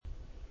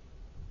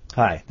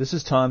Hi, this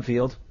is Tom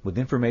Field with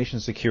Information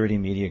Security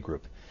Media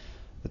Group.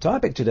 The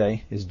topic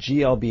today is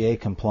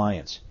GLBA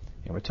compliance,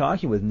 and we're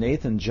talking with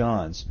Nathan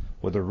Johns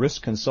with the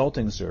Risk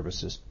Consulting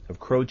Services of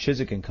Crowe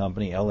Chiswick &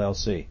 Company,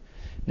 LLC.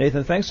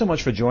 Nathan, thanks so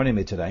much for joining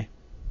me today.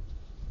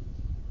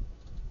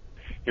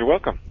 You're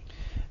welcome.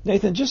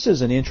 Nathan, just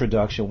as an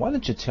introduction, why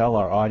don't you tell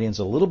our audience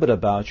a little bit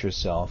about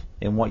yourself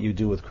and what you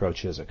do with Crowe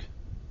Chiswick?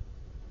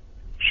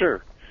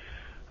 Sure.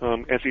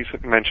 As you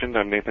mentioned,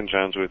 I'm Nathan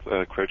Johns with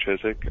Crowe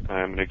Chiswick.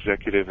 I'm an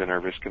executive in our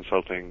risk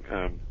consulting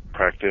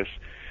practice.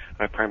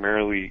 I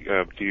primarily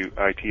do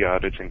IT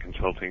audits and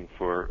consulting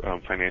for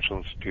financial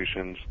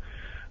institutions,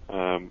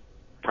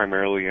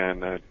 primarily on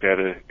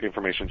data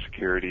information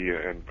security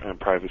and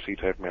privacy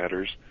type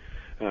matters.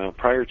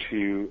 Prior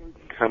to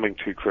coming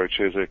to Crowe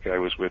Chiswick, I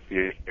was with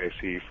the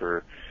AIC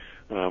for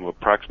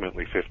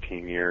approximately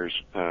 15 years,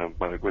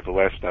 with the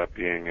last stop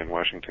being in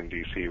Washington,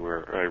 D.C.,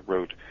 where I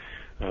wrote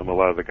a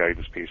lot of the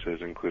guidance pieces,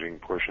 including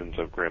portions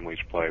of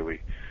Gramm-Leach-Bliley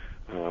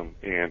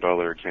and all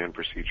their exam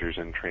procedures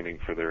and training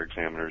for their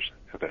examiners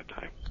at that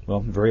time.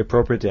 Well, very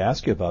appropriate to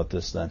ask you about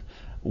this then.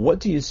 What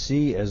do you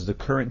see as the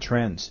current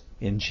trends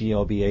in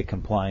GLBA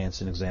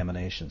compliance and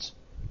examinations?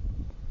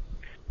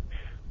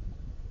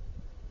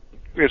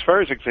 As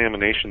far as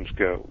examinations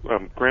go,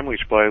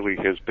 Gramm-Leach-Bliley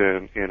has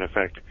been in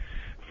effect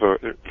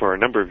for a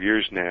number of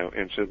years now,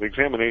 and so the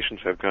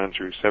examinations have gone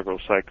through several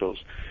cycles.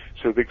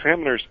 So the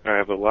examiners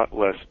have a lot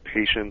less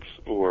patience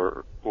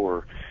or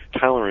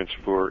tolerance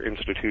for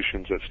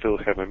institutions that still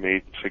haven't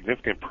made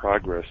significant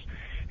progress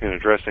in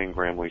addressing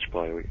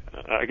Gramm-Leach-Bliley.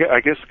 I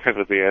guess kind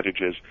of the adage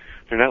is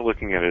they're not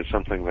looking at it as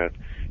something that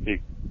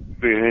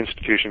an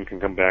institution can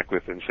come back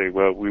with and say,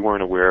 well, we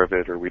weren't aware of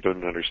it or we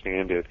don't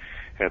understand it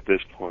at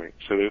this point.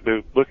 So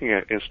they're looking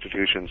at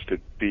institutions to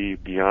be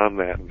beyond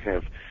that and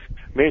have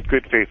made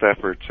good faith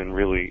efforts in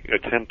really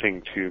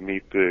attempting to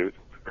meet the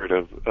spirit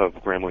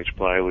of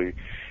Gramm-Leach-Bliley,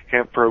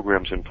 have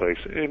programs in place.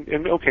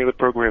 And okay, the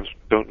programs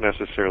don't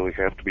necessarily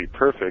have to be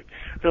perfect.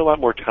 They're a lot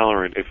more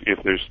tolerant if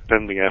there's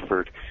been the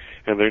effort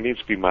and there needs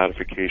to be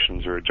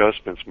modifications or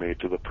adjustments made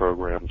to the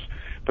programs.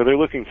 But they're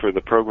looking for the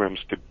programs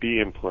to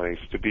be in place,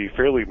 to be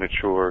fairly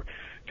mature,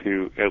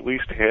 to at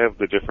least have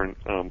the different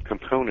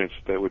components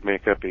that would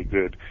make up a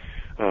good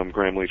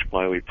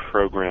Gramm-Leach-Bliley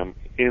program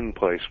in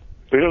place.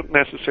 They don't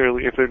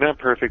necessarily, if they're not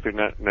perfect, they're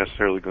not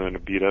necessarily going to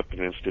beat up an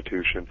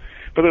institution,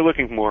 but they're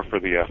looking more for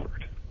the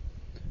effort.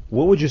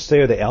 What would you say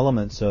are the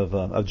elements of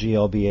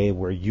GLBA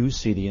where you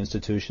see the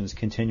institutions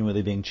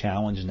continually being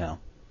challenged now?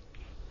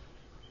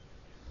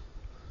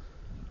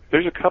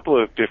 There's a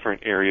couple of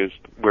different areas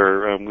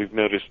where we've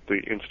noticed the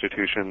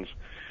institutions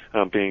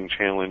being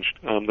challenged.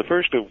 The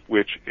first of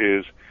which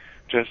is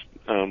just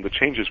the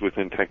changes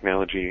within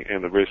technology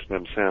and the risks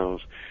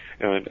themselves,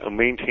 and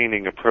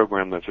maintaining a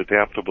program that's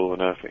adaptable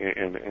enough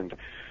and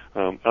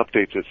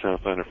updates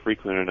itself on a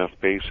frequent enough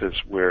basis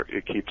where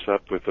it keeps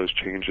up with those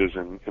changes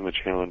and the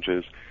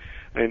challenges.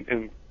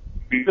 And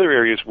the other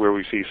areas where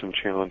we see some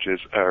challenges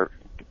are,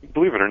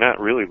 believe it or not,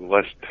 really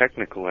less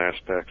technical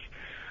aspects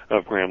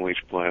of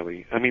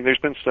Gramm-Leach-Bliley. I mean, there's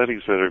been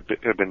studies that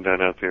have been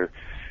done out there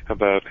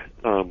about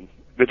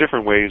the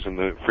different ways and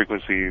the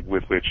frequency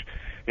with which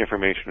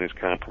information is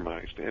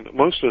compromised. And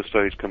most of the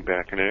studies come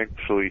back and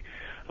actually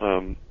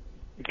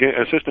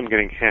a system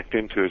getting hacked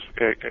into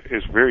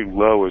is very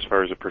low as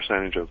far as a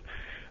percentage of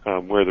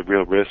where the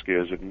real risk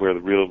is and where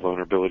the real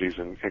vulnerabilities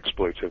and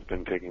exploits have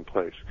been taking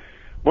place.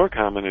 More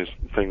common is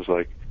things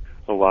like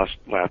a lost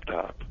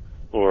laptop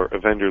or a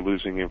vendor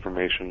losing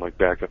information like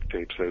backup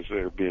tapes as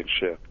they're being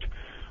shipped,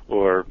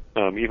 or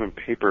even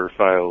paper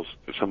files,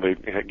 somebody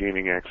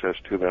gaining access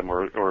to them,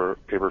 or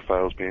paper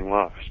files being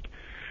lost.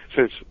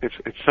 So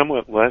it's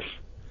somewhat less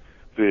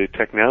the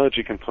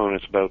technology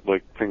components about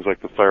like things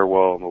like the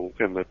firewall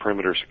and the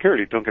perimeter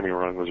security. Don't get me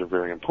wrong; those are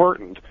very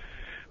important,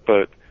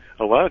 but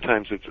a lot of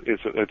times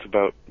it's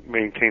about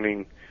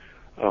maintaining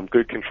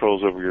good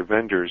controls over your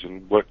vendors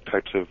and what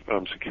types of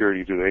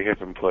security do they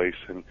have in place,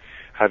 and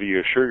how do you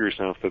assure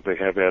yourself that they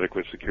have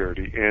adequate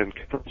security and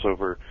controls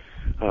over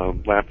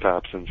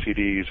laptops and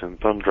CDs and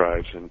thumb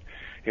drives, and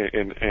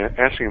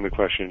asking the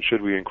question,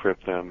 should we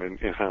encrypt them, and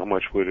how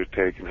much would it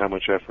take, and how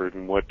much effort,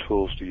 and what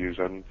tools to use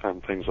on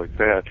things like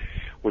that,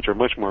 which are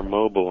much more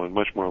mobile and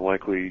much more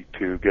likely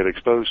to get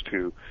exposed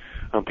to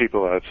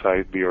people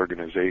outside the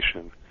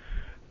organization.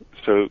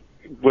 So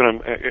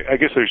I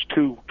guess there's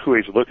two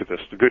ways to look at this.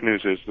 The good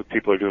news is that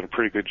people are doing a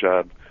pretty good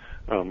job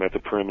at the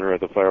perimeter, at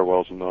the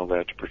firewalls and all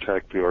that to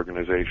protect the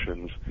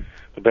organizations.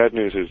 The bad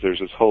news is there's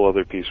this whole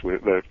other piece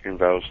that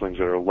involves things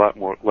that are a lot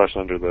less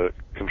under the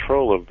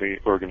control of the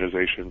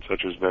organization,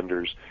 such as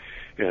vendors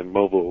and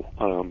mobile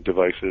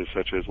devices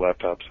such as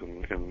laptops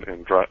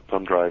and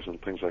thumb drives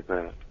and things like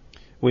that.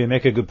 Well, you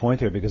make a good point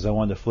there, because I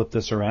wanted to flip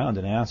this around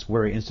and ask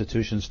where are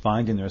institutions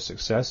finding their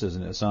successes,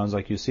 and it sounds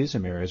like you see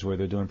some areas where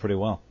they're doing pretty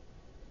well.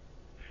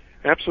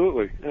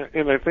 Absolutely,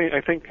 and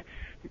I think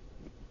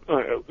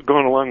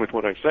going along with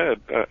what I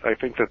said, I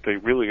think that they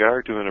really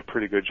are doing a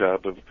pretty good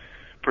job of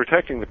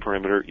protecting the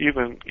perimeter,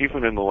 even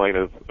in the light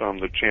of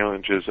the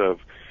challenges of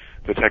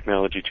the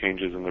technology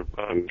changes and the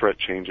threat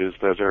changes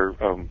that are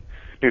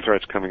new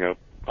threats coming up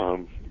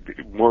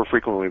more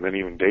frequently than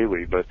even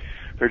daily. But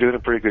they're doing a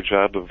pretty good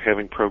job of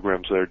having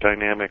programs that are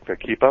dynamic, that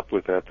keep up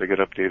with that, that get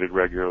updated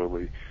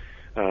regularly,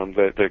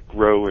 that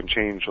grow and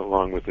change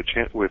along with the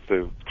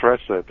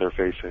threats that they're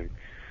facing.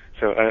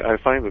 So I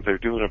find that they're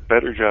doing a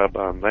better job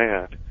on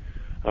that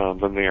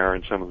than they are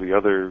in some of the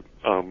other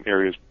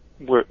areas,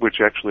 which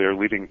actually are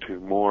leading to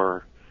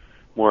more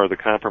of the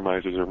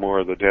compromises or more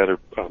of the data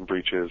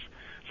breaches,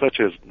 such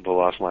as the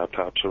lost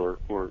laptops or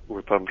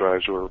thumb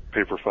drives or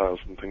paper files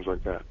and things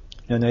like that.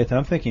 Now, Nathan,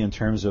 I'm thinking in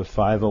terms of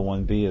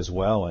 501B as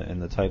well,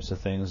 and the types of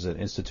things that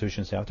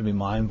institutions have to be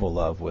mindful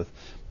of with,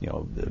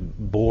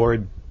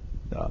 board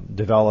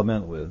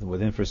development,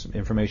 with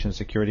information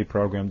security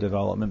program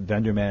development,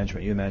 vendor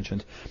management you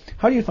mentioned.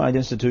 How do you find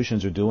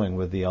institutions are doing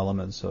with the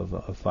elements of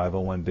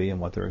 501B and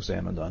what they're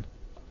examined on?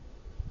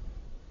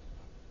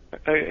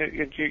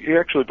 You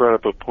actually brought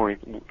up a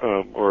point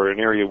or an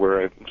area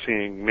where I'm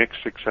seeing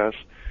mixed success.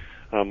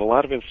 A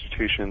lot of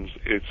institutions,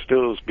 it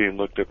still is being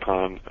looked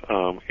upon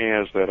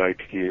as that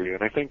IT area.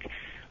 And I think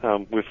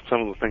with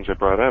some of the things I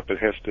brought up,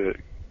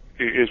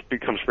 it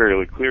becomes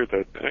fairly clear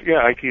that,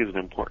 IT is an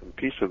important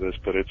piece of this,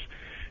 but it's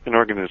an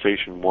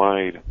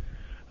organization-wide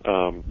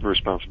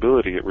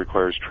responsibility. It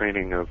requires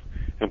training of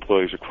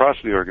employees across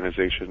the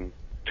organization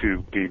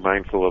to be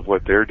mindful of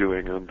what they're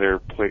doing and their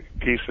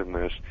piece in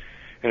this,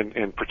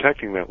 and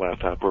protecting that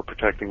laptop or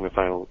protecting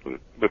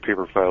the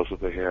paper files that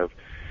they have.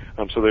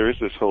 So there is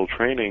this whole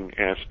training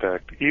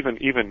aspect. Even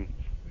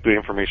the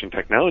information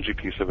technology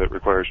piece of it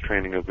requires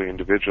training of the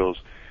individuals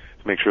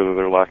to make sure that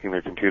they're locking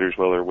their computers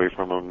while they're away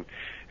from them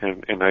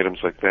and items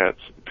like that,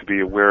 to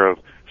be aware of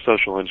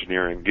social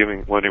engineering,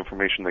 giving what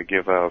information they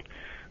give out,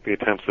 the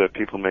attempts that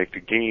people make to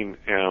gain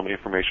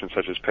information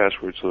such as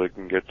passwords so they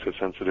can get to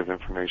sensitive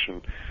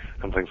information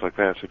and things like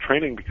that. So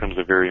training becomes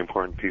a very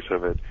important piece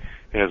of it.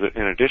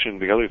 In addition,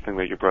 the other thing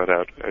that you brought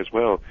out as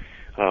well,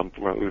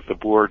 with the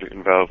board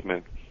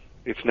involvement,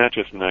 it's not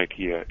just an IT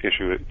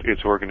issue,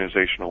 it's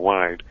organizational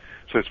wide.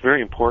 So it's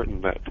very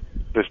important that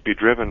this be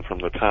driven from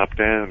the top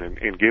down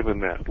and given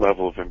that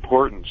level of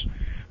importance,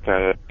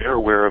 that they're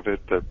aware of it,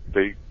 that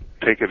they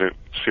take it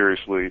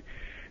seriously,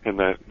 and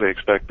that they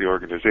expect the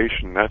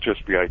organization, not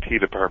just the IT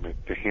department,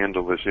 to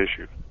handle this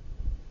issue.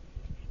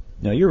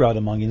 Now, you're out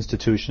among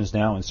institutions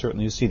now, and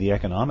certainly you see the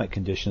economic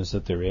conditions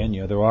that they're in.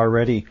 They're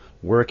already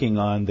working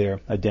on their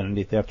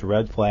identity theft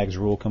red flags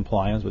rule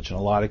compliance, which in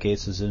a lot of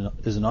cases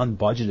is an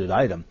unbudgeted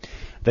item.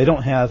 They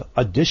don't have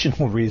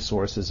additional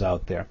resources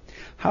out there.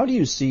 How do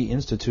you see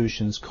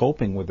institutions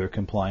coping with their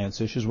compliance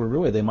issues where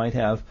really they might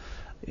have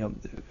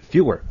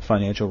fewer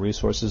financial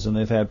resources than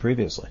they've had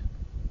previously?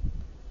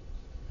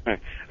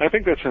 Right. I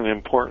think that's an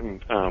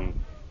important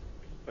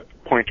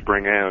point to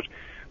bring out,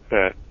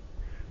 that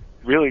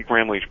really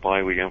Gramm Leach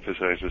Bliley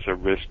emphasizes a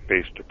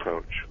risk-based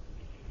approach.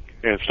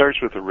 And it starts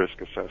with a risk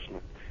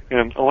assessment.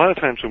 And a lot of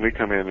times when we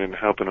come in and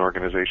help an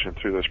organization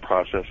through this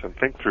process and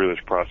think through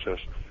this process,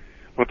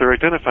 what they're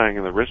identifying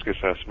in the risk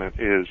assessment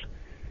is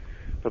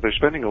that they're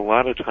spending a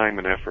lot of time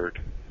and effort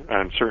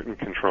on certain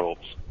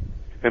controls.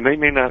 And they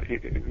may not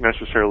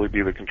necessarily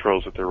be the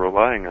controls that they're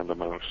relying on the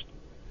most.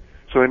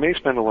 So they may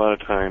spend a lot of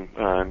time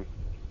on,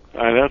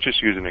 and I'll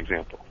just use an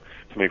example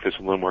to make this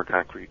a little more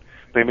concrete.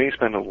 They may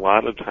spend a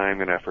lot of time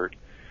and effort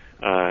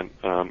on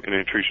an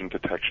intrusion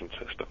detection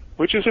system,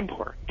 which is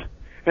important.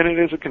 And it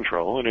is a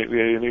control, and it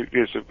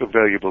is a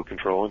valuable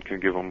control and can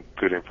give them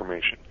good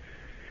information.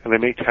 And they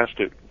may test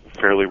it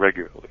fairly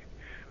regularly.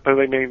 But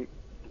they may, in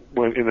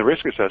the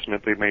risk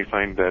assessment, they may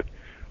find that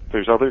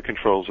there's other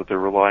controls that they're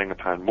relying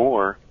upon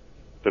more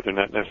that they're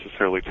not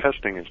necessarily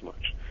testing as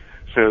much.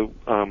 So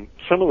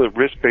some of the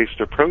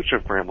risk-based approach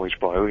of Gramm Leach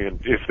Bliley, and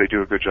if they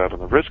do a good job in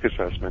the risk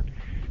assessment,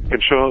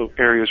 can show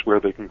areas where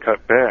they can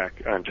cut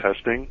back on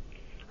testing,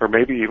 or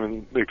maybe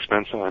even the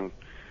expense on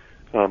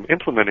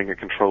implementing a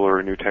control or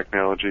a new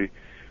technology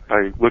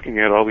by looking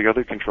at all the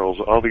other controls,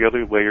 all the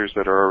other layers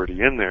that are already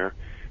in there,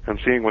 and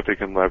seeing what they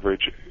can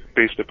leverage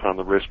based upon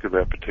the risk of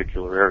that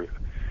particular area.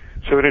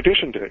 So in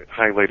addition to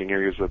highlighting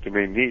areas that they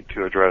may need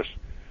to address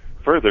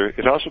further,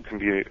 it also can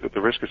be,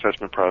 the risk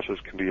assessment process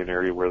can be an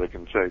area where they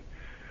can say,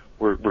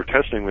 we're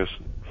testing this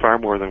far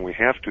more than we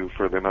have to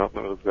for the amount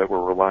that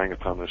we're relying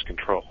upon this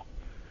control.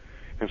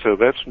 And so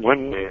that's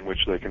one way in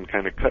which they can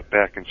kind of cut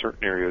back in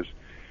certain areas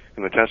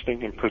in the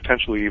testing and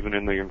potentially even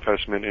in the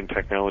investment in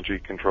technology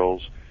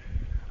controls,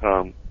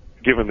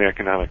 given the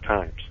economic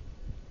times.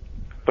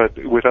 But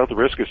without the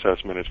risk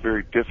assessment, it's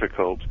very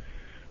difficult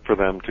for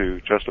them to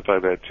justify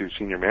that to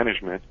senior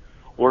management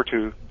or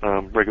to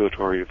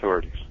regulatory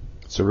authorities.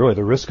 So really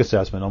the risk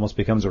assessment almost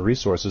becomes a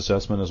resource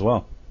assessment as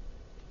well.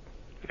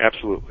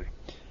 Absolutely.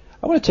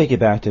 I want to take you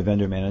back to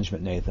vendor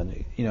management,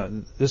 Nathan.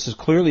 This has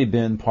clearly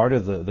been part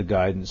of the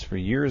guidance for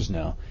years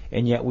now,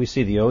 and yet we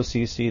see the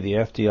OCC, the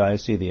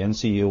FDIC, the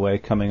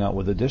NCUA coming out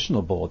with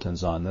additional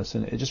bulletins on this,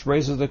 and it just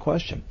raises the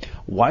question,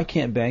 why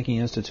can't banking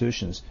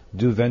institutions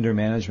do vendor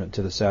management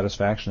to the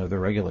satisfaction of their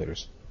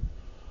regulators?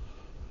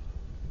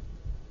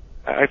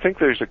 I think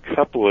there's a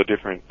couple of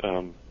different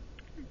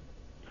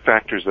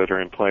factors that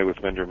are in play with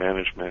vendor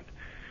management.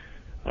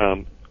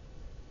 The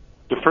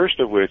first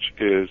of which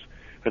is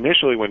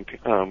initially when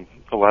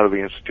a lot of the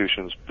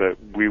institutions that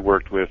we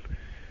worked with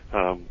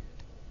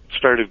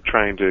started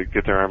trying to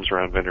get their arms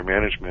around vendor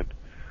management,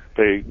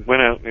 they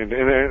went out,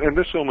 and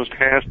this almost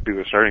has to be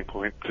the starting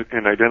point,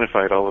 and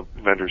identified all the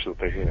vendors that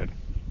they had.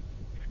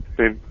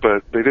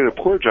 But they did a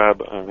poor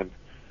job on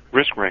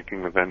risk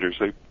ranking the vendors.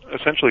 They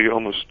essentially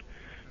almost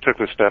took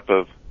the step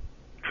of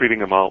treating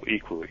them all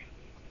equally.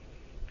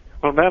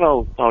 Well, not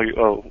all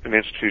an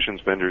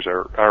institution's vendors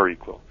are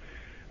equal.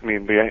 I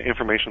mean, the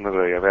information that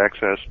they have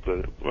access,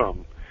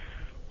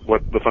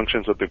 what the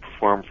functions that they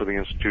perform for the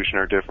institution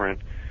are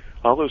different.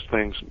 All those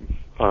things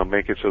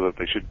make it so that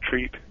they should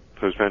treat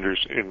those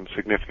vendors in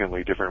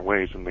significantly different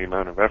ways, and the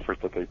amount of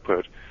effort that they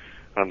put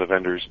on the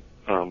vendors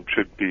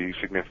should be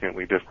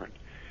significantly different.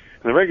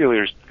 And the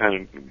regulators kind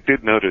of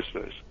did notice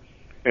this.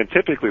 And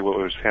typically what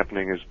was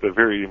happening is the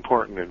very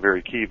important and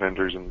very key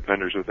vendors and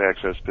vendors with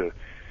access to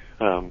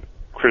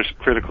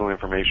critical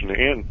information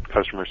and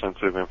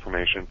customer-sensitive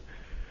information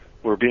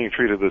were being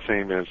treated the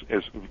same as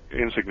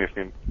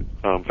insignificant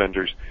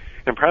vendors.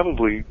 And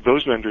probably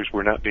those vendors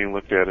were not being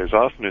looked at as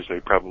often as they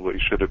probably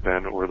should have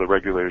been, or the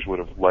regulators would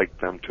have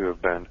liked them to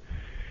have been.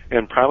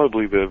 And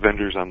probably the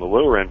vendors on the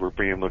lower end were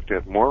being looked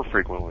at more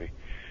frequently.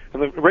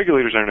 And the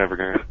regulators are never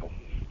going to,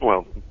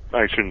 well,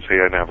 I shouldn't say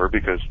never,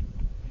 because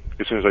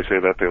as soon as I say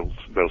that,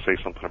 they'll say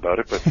something about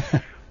it.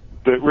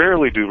 But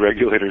rarely do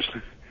regulators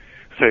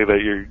say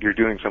that you're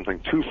doing something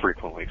too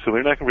frequently. So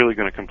they're not really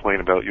going to complain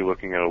about you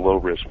looking at a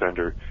low-risk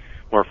vendor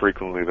more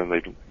frequently than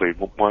they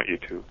want you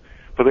to.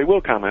 But they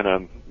will comment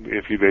on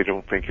if they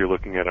don't think you're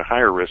looking at a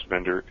higher-risk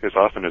vendor as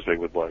often as they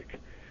would like.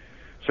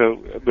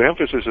 So the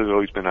emphasis has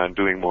always been on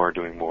doing more,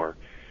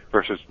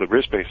 versus the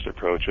risk-based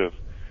approach of,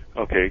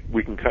 okay,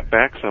 we can cut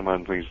back some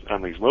on these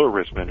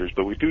lower-risk vendors,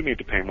 but we do need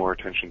to pay more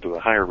attention to the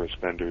higher-risk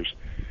vendors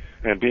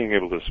and being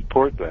able to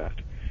support that.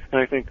 And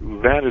I think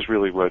that is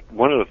really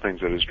one of the things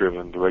that has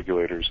driven the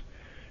regulators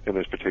in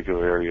this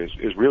particular area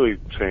is really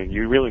saying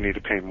you really need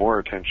to pay more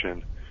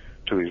attention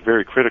to these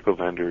very critical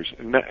vendors,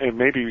 and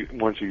maybe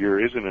once a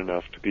year isn't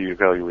enough to be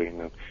evaluating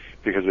them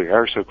because they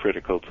are so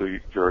critical to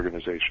your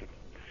organization.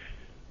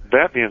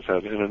 That being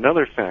said, and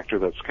another factor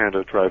that's kind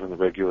of driving the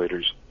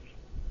regulators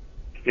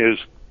is,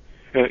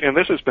 and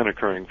this has been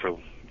occurring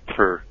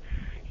for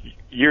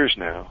years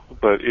now,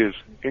 but is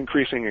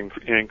increasing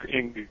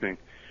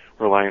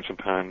reliance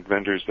upon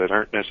vendors that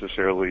aren't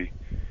necessarily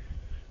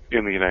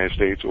in the United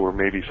States, or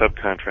maybe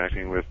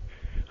subcontracting with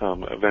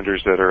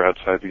vendors that are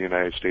outside the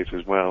United States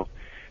as well,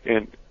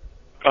 and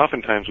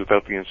oftentimes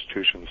without the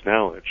institution's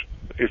knowledge.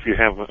 If you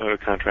have a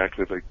contract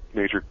with a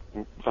major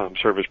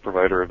service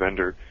provider or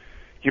vendor,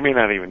 you may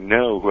not even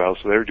know who else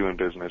they're doing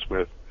business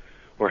with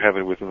or have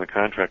it within the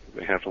contract that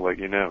they have to let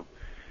you know.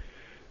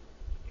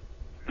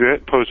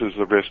 That poses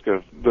the risk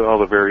of all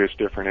the various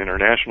different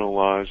international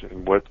laws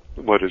and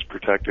what is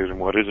protected and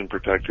what isn't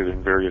protected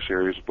in various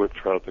areas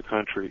throughout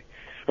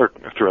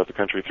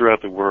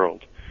the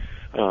world.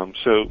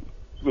 So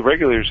the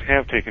regulators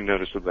have taken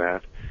notice of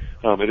that.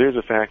 It is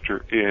a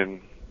factor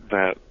in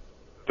that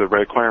the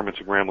requirements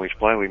of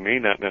Gramm-Leach-Bliley may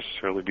not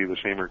necessarily be the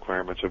same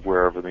requirements of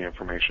wherever the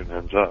information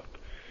ends up.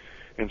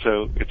 And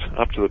so it's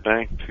up to the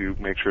bank to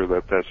make sure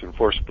that that's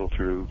enforceable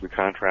through the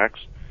contracts,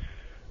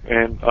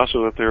 and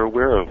also that they're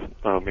aware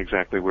of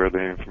exactly where the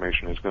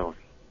information is going.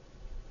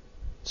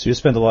 So you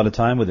spend a lot of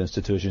time with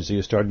institutions. Are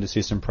you starting to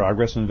see some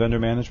progress in vendor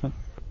management?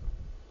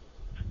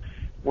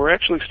 We're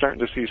actually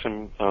starting to see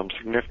some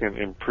significant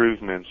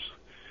improvements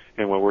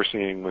in what we're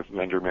seeing with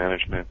vendor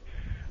management.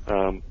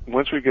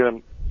 Once we get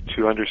them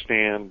to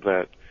understand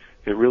that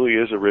it really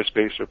is a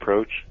risk-based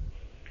approach,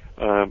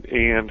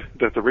 and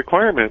that the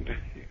requirement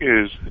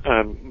is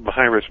on the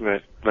high-risk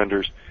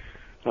vendors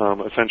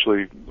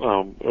essentially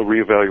a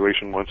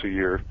reevaluation once a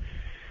year.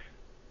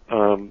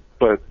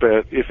 But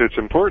that if it's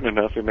important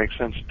enough, it makes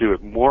sense to do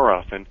it more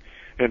often.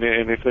 And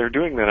if they're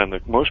doing that on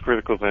the most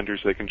critical vendors,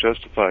 they can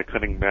justify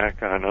cutting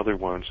back on other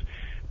ones.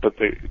 But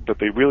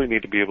they really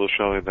need to be able to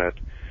show that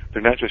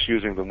they're not just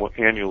using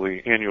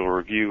the annual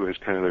review as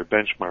kind of their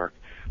benchmark,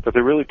 but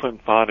they're really putting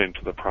thought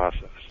into the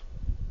process.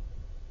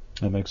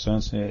 That makes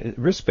sense.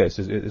 Risk-based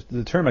is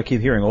the term I keep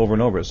hearing over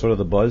and over. It's sort of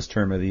the buzz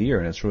term of the year,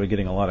 and it's really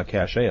getting a lot of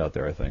cachet out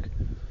there, I think.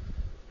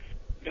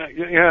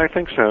 Yeah, I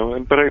think so.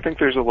 But I think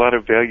there's a lot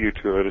of value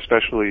to it,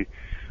 especially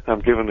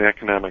given the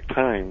economic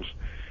times.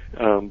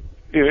 And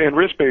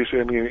risk-based,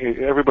 I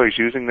mean, everybody's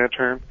using that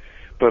term,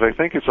 but I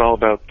think it's all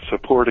about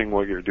supporting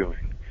what you're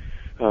doing,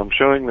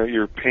 showing that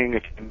you're paying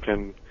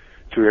attention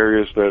to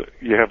areas that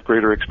you have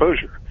greater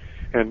exposure,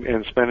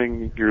 and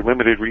spending your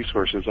limited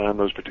resources on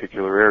those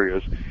particular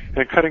areas,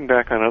 and cutting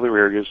back on other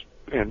areas,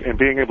 and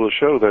being able to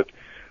show that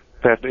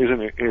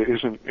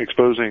isn't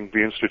exposing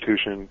the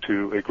institution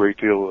to a great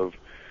deal of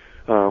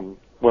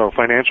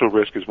financial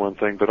risk is one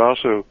thing, but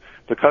also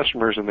the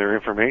customers and their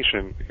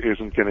information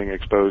isn't getting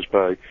exposed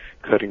by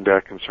cutting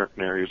back in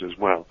certain areas as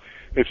well.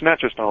 It's not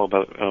just all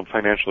about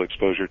financial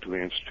exposure to the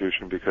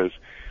institution, because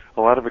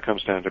a lot of it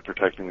comes down to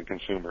protecting the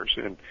consumers.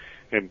 And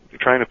and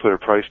trying to put a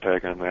price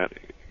tag on that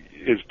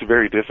is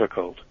very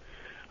difficult,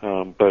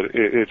 but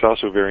it's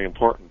also very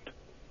important.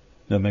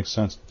 That makes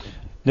sense.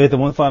 Nathan,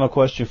 one final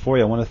question for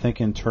you. I want to think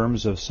in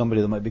terms of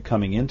somebody that might be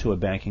coming into a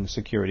banking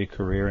security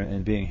career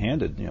and being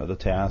handed, the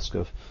task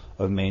of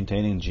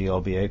maintaining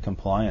GLBA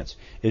compliance.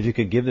 If you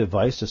could give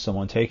advice to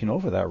someone taking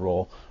over that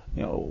role,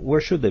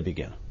 where should they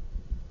begin?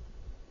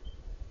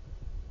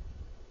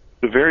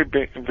 The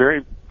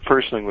very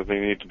first thing that they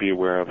need to be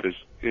aware of is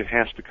it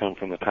has to come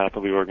from the top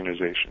of the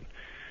organization.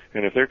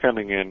 And if they're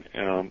coming in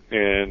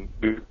and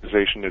the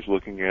organization is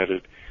looking at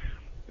it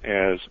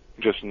as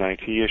just an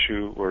IT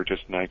issue or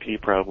just an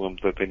IT problem,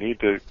 that they need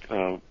to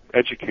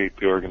educate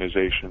the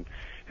organization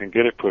and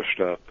get it pushed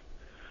up.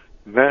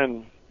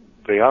 Then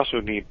they also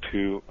need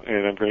to,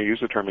 and I'm going to use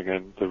the term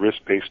again, the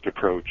risk-based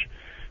approach,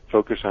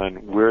 focus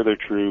on where their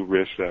true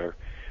risks are.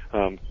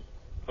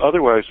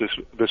 Otherwise,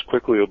 this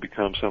quickly will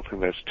become something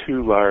that's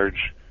too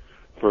large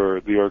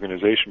for the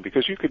organization,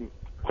 because you can,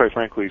 quite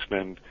frankly,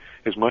 spend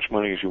as much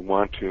money as you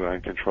want to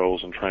on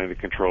controls and trying to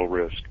control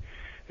risk.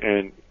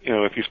 And,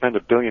 if you spend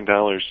 $1 billion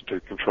to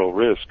control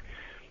risk,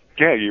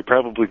 yeah, you're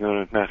probably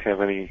going to not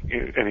have any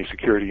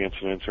security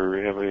incidents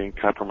or have any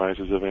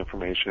compromises of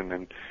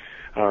information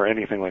or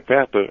anything like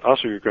that, but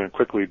also you're going to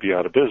quickly be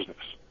out of business.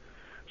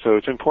 So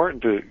it's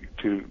important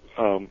to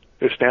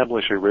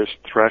establish a risk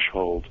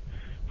threshold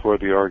for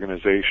the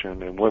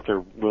organization and what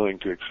they're willing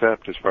to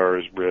accept as far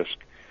as risk,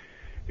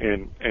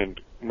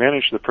 and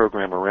manage the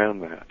program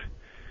around that.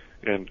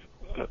 And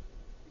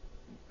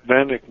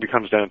then it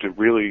becomes down to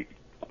really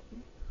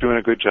doing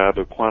a good job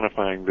of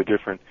quantifying the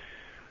different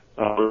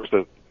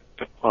the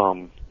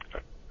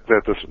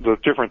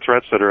different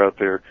threats that are out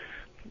there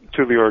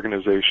to the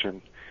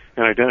organization,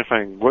 and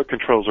identifying what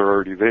controls are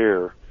already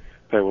there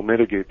that will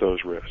mitigate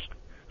those risks.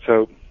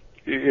 So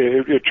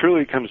it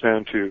truly comes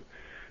down to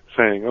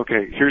saying,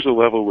 okay, here's a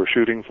level we're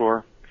shooting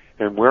for,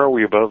 and where are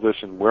we above this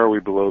and where are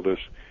we below this,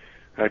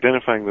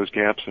 identifying those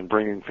gaps and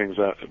bringing things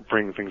up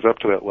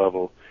to that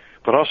level.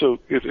 But also,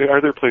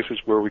 are there places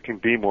where we can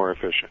be more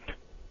efficient?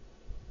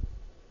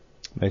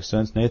 Makes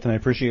sense. Nathan, I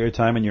appreciate your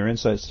time and your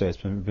insights today. It's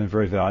been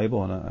very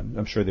valuable, and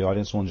I'm sure the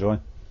audience will enjoy.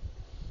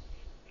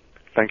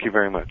 Thank you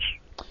very much.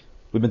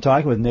 We've been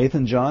talking with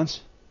Nathan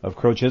Johns of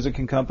Crowe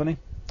Chiswick & Company.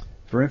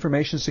 For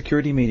Information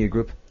Security Media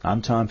Group,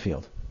 I'm Tom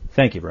Field.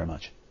 Thank you very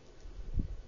much.